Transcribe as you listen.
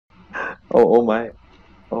Oh my.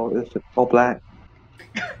 Oh, it's all black.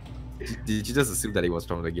 Did you just assume that it was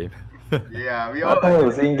from the game? Yeah, we I all. thought it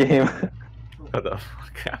was in game. What the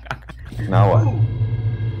fuck? Now what?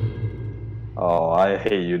 Oh, I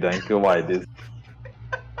hate you, Danko. Why this?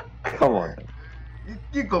 Come on.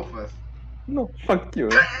 You go first. No, fuck you.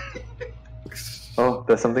 Oh,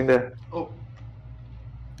 there's something there. Oh,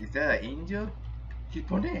 is that an angel? He's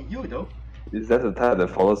pointing at you though. Is that the type that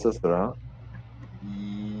follows us around?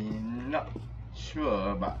 Not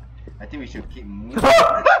sure, but I think we should keep moving.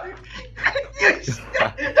 You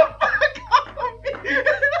shut the fuck up!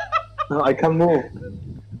 No, I can't move.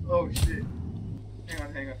 Oh shit.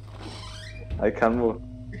 Hang on. I can't move.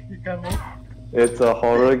 You can't move? It's a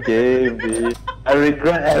horror game, B. I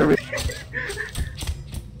regret every.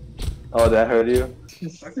 Oh, did I hurt you?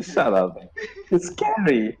 Shut up. It's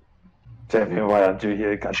scary. Champion, why aren't you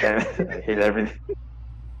here? God damn it. I hate everything.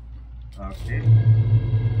 Okay.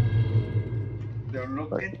 Don't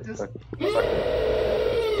look at this. Okay.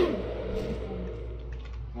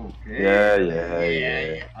 Yeah.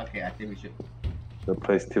 Okay, I think we should. The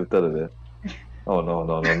place tilted a bit. Oh no, I'm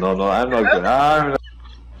not going. I'm not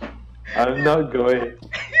going.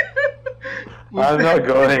 I'm not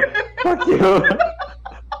going. Fuck you.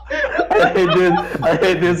 I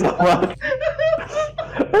hate this so much.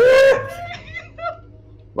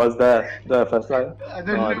 What's that? Is that a flashlight? I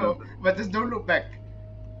don't know, but just don't look back.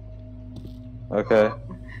 Okay.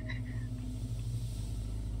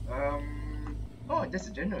 Oh, that's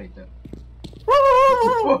a generator.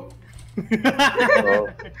 Oh,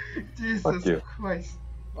 Jesus fuck you. Christ.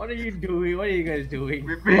 What are you doing? What are you guys doing?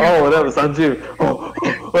 Oh, that was Sanju. Oh.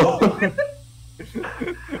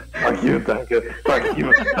 Fuck you, Duncan. Fuck you.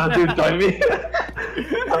 Sanju, join me.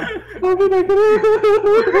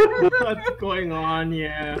 What's going on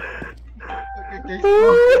here? Okay,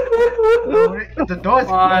 stop. The door is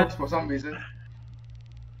closed for some reason.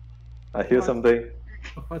 I hear something.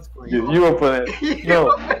 What's going on? You open it.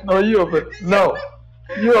 No, you open it. No,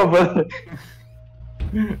 you open it.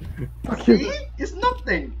 Fuck you. See? It's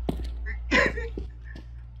nothing.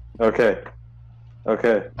 Okay.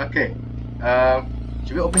 Okay.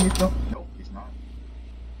 Should we open this door? No, it's not.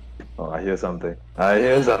 Oh, I hear something. I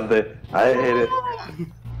hate it.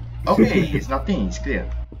 Okay, it's nothing. It's clear.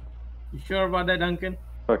 You sure about that, Duncan?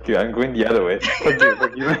 Fuck you, I'm going the other way. Fuck you.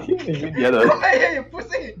 I'm going the other Come way. here, you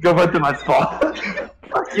pussy. Go back to my spot.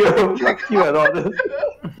 Fuck you and all this.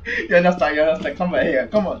 You're not stuck. Come back here.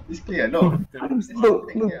 Come on, it's clear. No.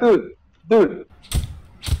 Look, dude.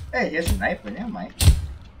 Hey, here's a knife, but never mind.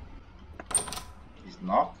 It's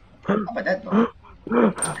not. How about that door?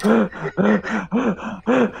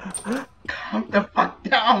 Calm the fuck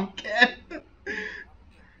down, Ken.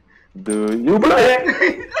 Do you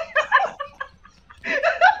play?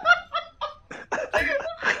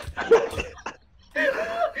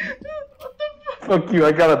 Fuck you,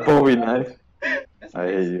 I got a Bowie knife. I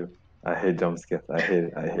hate you. I hate jump scares. I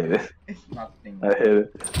hate it. It's nothing. I hate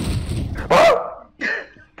it. Oh!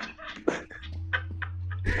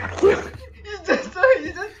 Fuck you. You just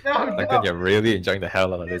fell Duncan, down. you're really enjoying the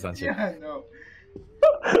hell out of this, aren't you? Yeah, I know.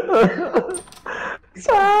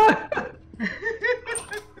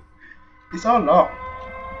 It's all locked.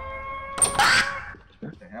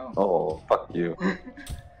 What the hell? Oh, fuck you.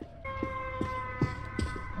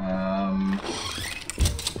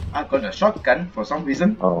 I got a shotgun for some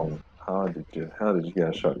reason. Oh, how did you get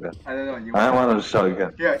a shotgun? I don't know. You I want a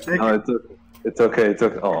shotgun. Yeah, take No, it. it's okay.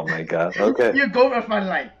 Oh my god. Okay. You go with front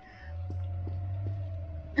line.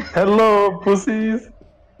 Hello, pussies.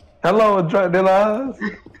 Hello, drug dealers.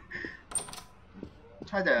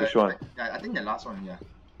 Try the. Which one? I think the last one. Yeah.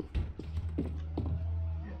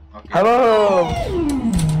 Okay. Hello.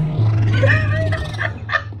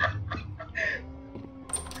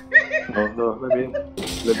 No, let me.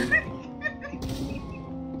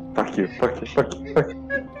 Fuck you.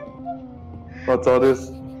 What's all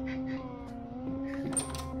this?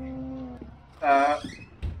 Are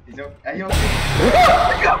you okay?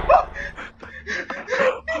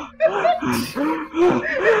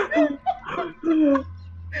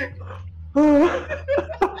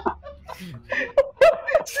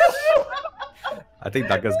 I think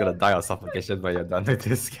Duncan's gonna die of suffocation when you're done with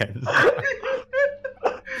this scan.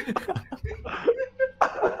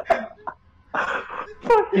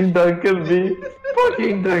 Fucking Duncan B.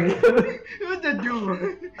 Fucking Duncan. What the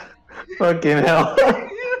do? Fucking hell.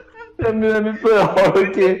 Let me play a horror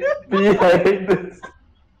game. B, I hate this.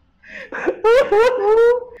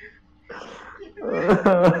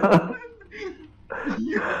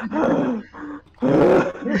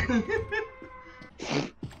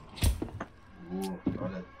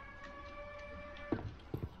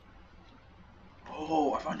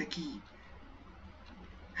 Oh, I found the key.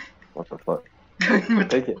 What the fuck? Take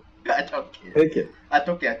Take it. I took it. Take it. I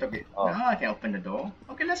took it. Oh. Now I can open the door.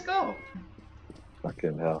 Okay, let's go.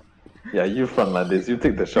 Fucking hell. Yeah, you frontline this. You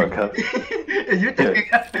take the shortcut. You take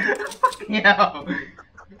it. Fucking hell.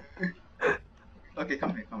 Okay,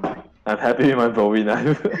 come here. I'm happy with my Bowie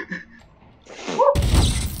knife.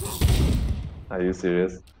 Are you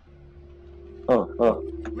serious? Oh.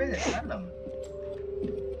 Where's the alarm?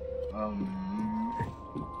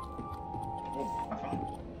 Oh, I found.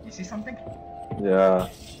 You see something? Yeah.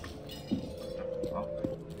 Oh.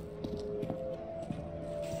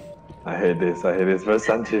 I hate this. Where's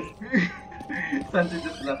Sanjay? Sanjay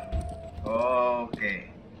just left. Okay.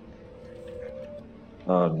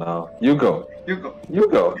 Oh no. You go. You go. You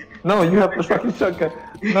go. No, you have the fucking shotgun.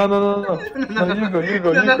 No. No, you go. You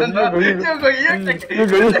go.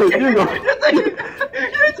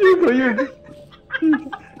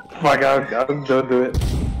 Fuck out. Don't do it.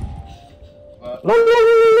 No.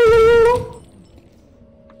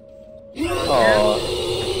 Oh.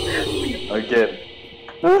 Again.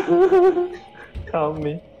 Help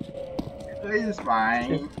me. This is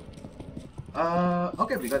fine.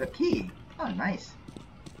 Okay, we got a key. Oh, nice.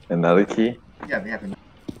 Another key? Yeah, we have a.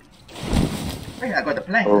 Wait, I got the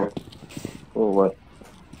plank. Oh, what?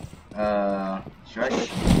 Should I?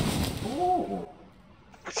 Oh.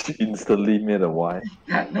 She instantly made a Y.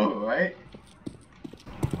 Yeah, no, right?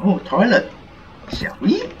 Oh, toilet. Shall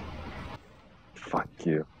we? Fuck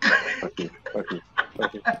you. Fuck you.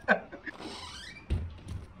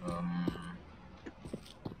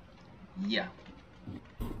 Yeah.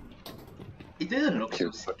 It doesn't look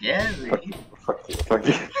so scary. Fuck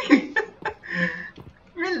you.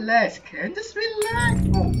 Relax, Ken. Just relax.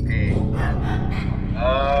 Okay.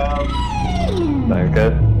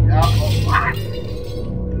 Duncan? What?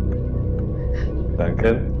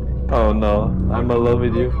 Duncan? Oh no, I'm alone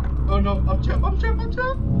with you. Oh no, I'm trapped.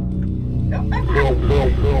 Yeah,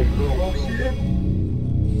 oh shit.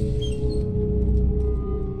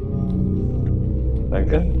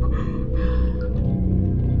 Duncan?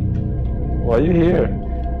 Why are you here?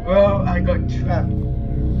 Well, I got trapped.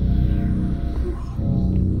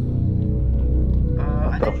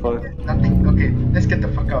 What the fuck? Nothing. Okay, let's get the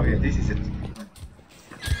fuck out of here. This is it.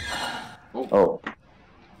 Oh,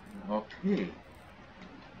 Okay.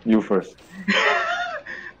 you first.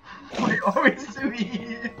 Why always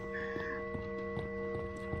me?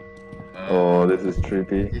 Oh, this is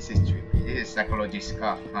trippy. This is trippy. This is psychology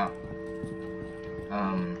stuff, huh?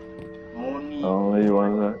 Only Only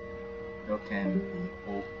one. door can be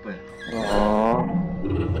open. Aww.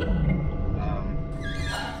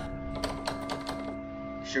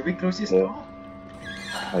 Should we close this Yeah. door?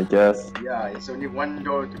 I guess. Yeah, it's only one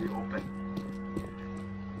door to be open.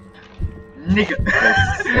 Nigga!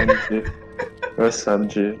 Where's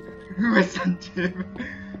Sanjay? Where's Sanjay?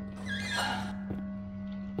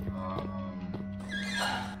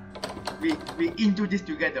 We into this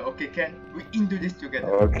together, okay, Ken? We into this together.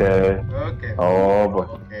 Okay. Okay. Oh boy.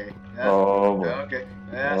 Okay. Oh boy. Okay.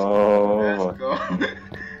 Oh Let's boy. go.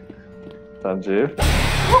 Sanjay?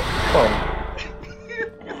 Oh.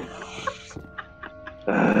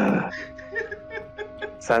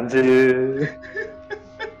 Sanjay.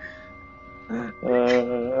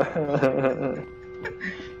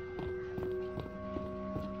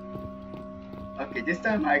 Okay, this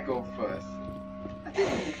time I go first. I think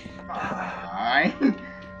it's fine.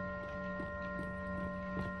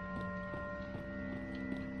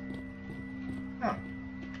 Huh.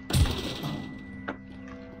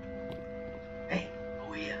 Hey,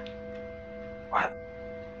 over here. What?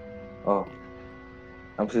 Oh.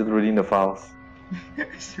 I'm still reading the files.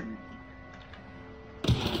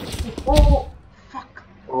 Oh, fuck.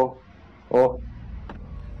 Oh.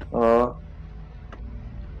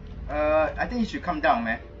 I think you should come down,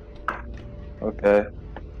 man. Okay.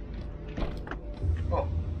 Oh.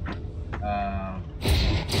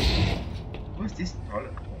 What's this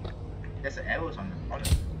toilet? There's an arrows on the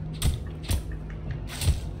toilet.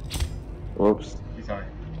 Whoops. Sorry.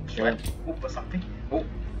 Should I poop or something? Oh.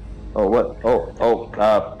 Oh, what?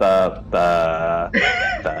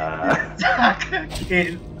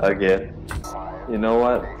 Again. You know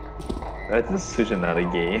what? Let's just switch another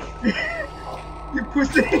game. You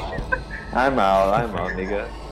pussy. I'm out, nigga.